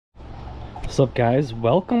What's up, guys?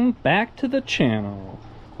 Welcome back to the channel.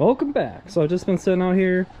 Welcome back. So I've just been sitting out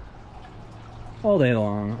here all day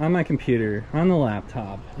long on my computer, on the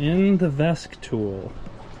laptop, in the VESC tool,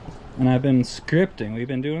 and I've been scripting. We've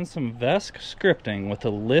been doing some VESC scripting with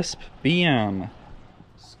the Lisp BM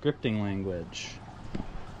scripting language.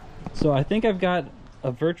 So I think I've got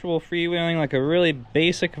a virtual freewheeling, like a really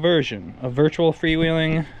basic version of virtual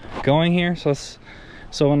freewheeling going here. So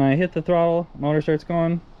when I hit the throttle, motor starts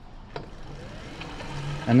going.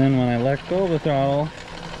 And then when I let go of the throttle,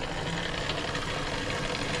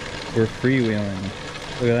 we're freewheeling.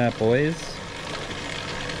 Look at that, boys.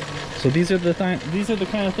 So these are the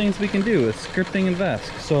kind of things we can do with scripting and VESC.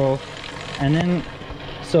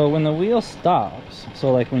 So when the wheel stops,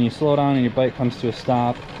 so like when you slow down and your bike comes to a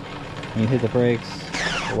stop, and you hit the brakes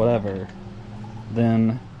or whatever,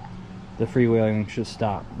 then the freewheeling should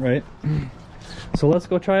stop, right? So let's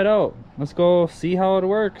go try it out. Let's go see how it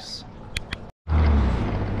works.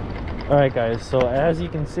 Alright guys, so as you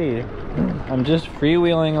can see, I'm just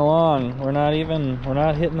freewheeling along. We're not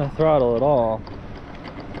hitting the throttle at all.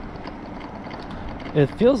 It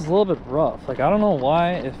feels a little bit rough. Like, I don't know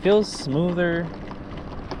why. It feels smoother.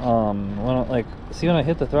 When I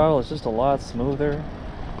hit the throttle, it's just a lot smoother.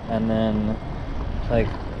 And then, like,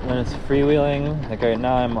 when it's freewheeling, like right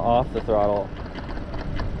now I'm off the throttle.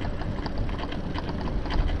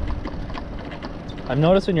 I've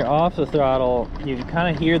noticed when you're off the throttle, you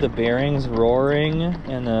kind of hear the bearings roaring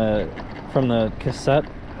from the cassette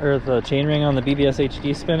or the chainring on the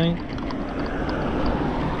BBSHD spinning.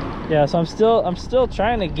 Yeah, so I'm still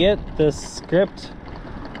trying to get this script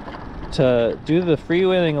to do the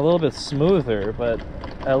freewheeling a little bit smoother, but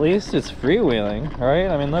at least it's freewheeling, right?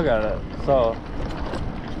 I mean, look at it. So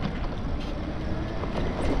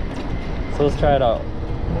let's try it out.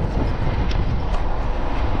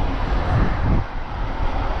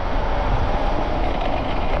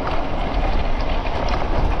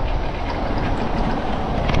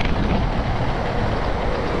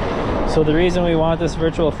 So the reason we want this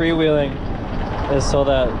virtual freewheeling is so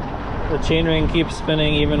that the chainring keeps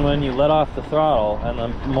spinning even when you let off the throttle, and the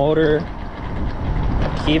motor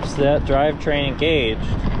keeps that drivetrain engaged,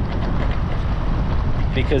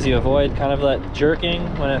 because you avoid kind of that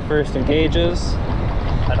jerking when it first engages.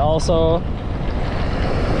 And also,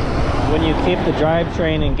 when you keep the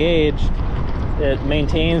drivetrain engaged, it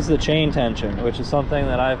maintains the chain tension, which is something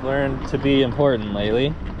that I've learned to be important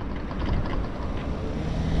lately.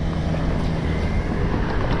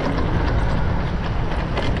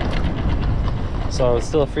 So it's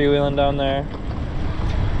still freewheeling down there.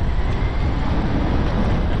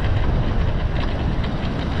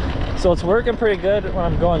 So it's working pretty good when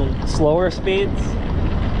I'm going slower speeds.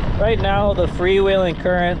 Right now the freewheeling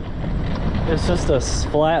current is just a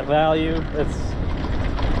flat value.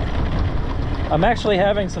 I'm actually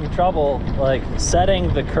having some trouble like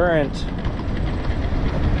setting the current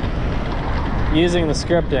using the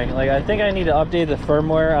scripting. Like, I think I need to update the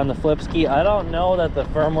firmware on the flip ski. I don't know that the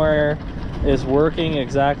firmware is working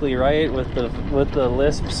exactly right with the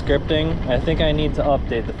Lisp scripting. I think I need to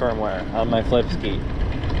update the firmware on my flip ski,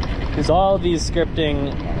 because all of these some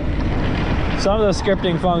of the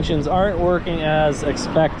scripting functions aren't working as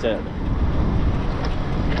expected.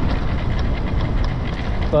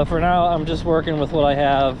 But for now, I'm just working with what I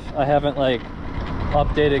have. I haven't like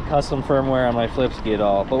updated custom firmware on my flip ski at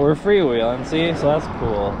all, but we're freewheeling, see? So that's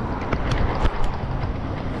cool.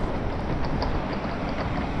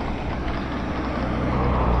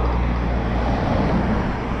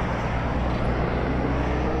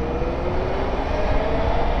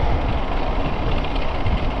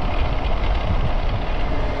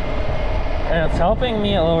 And it's helping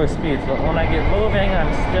me at lower speeds, but when I get moving,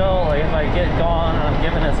 I'm still, like, if I get going and I'm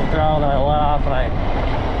giving it some throttle, then I let off and I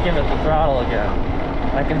give it the throttle again,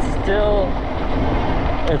 I can still,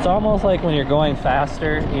 it's almost like when you're going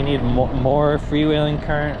faster, you need more freewheeling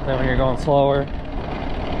current than when you're going slower.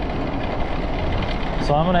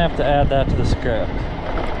 So I'm gonna have to add that to the script.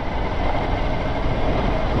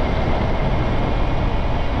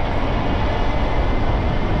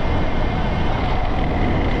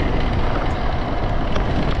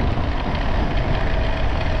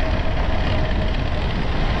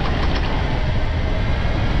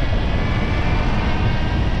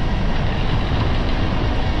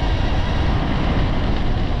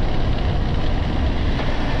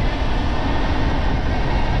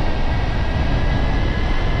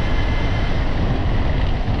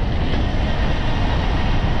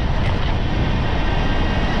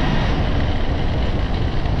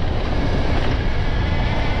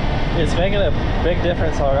 It's making a big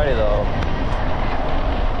difference already though.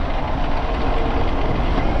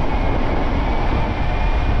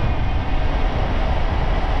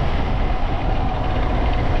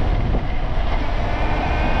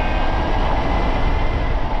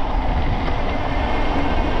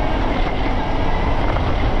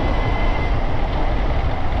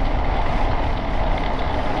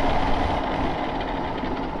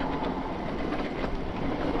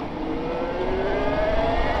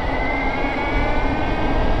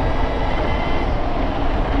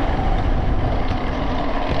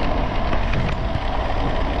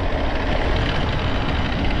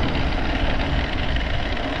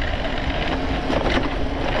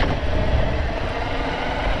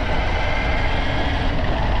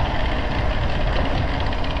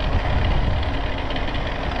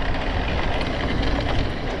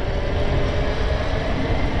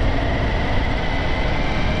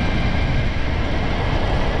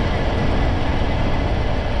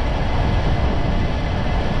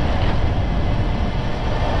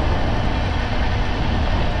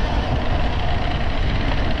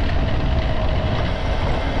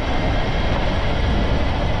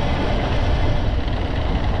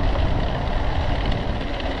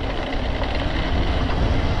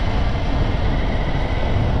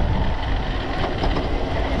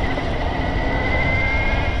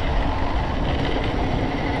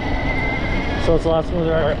 So it's a lot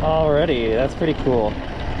smoother already. That's pretty cool.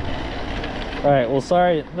 Alright, well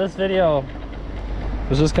sorry, this video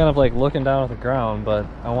was just kind of like looking down at the ground, but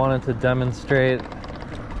I wanted to demonstrate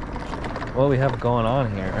what we have going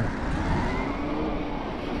on here.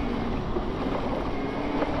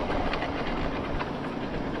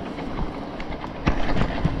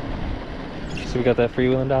 So we got that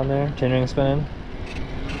freewheeling down there, chainring spinning.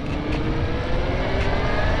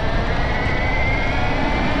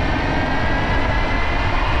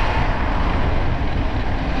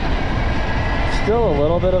 Still a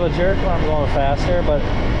little bit of a jerk when I'm going faster, but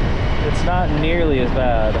it's not nearly as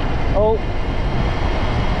bad. Oh!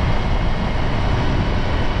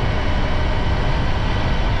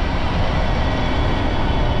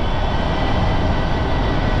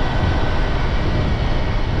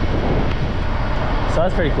 So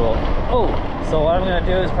that's pretty cool. Oh! So what I'm going to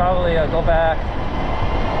do is probably go back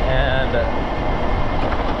and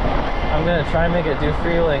I'm going to try and make it do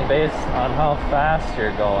freewheeling based on how fast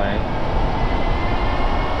you're going.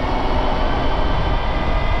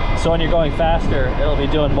 So when you're going faster, it'll be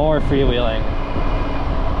doing more freewheeling.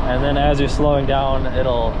 And then as you're slowing down,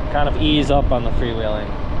 it'll kind of ease up on the freewheeling.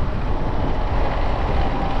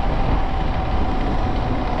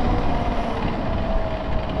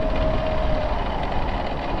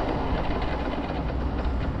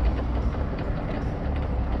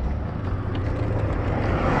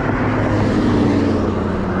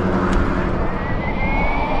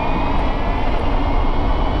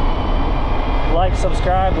 Like,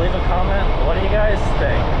 subscribe, leave a comment. What do you guys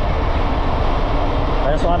think? I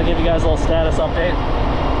just wanted to give you guys a little status update.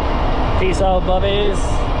 Peace out, bubbies.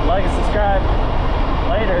 Like and subscribe.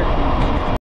 Later.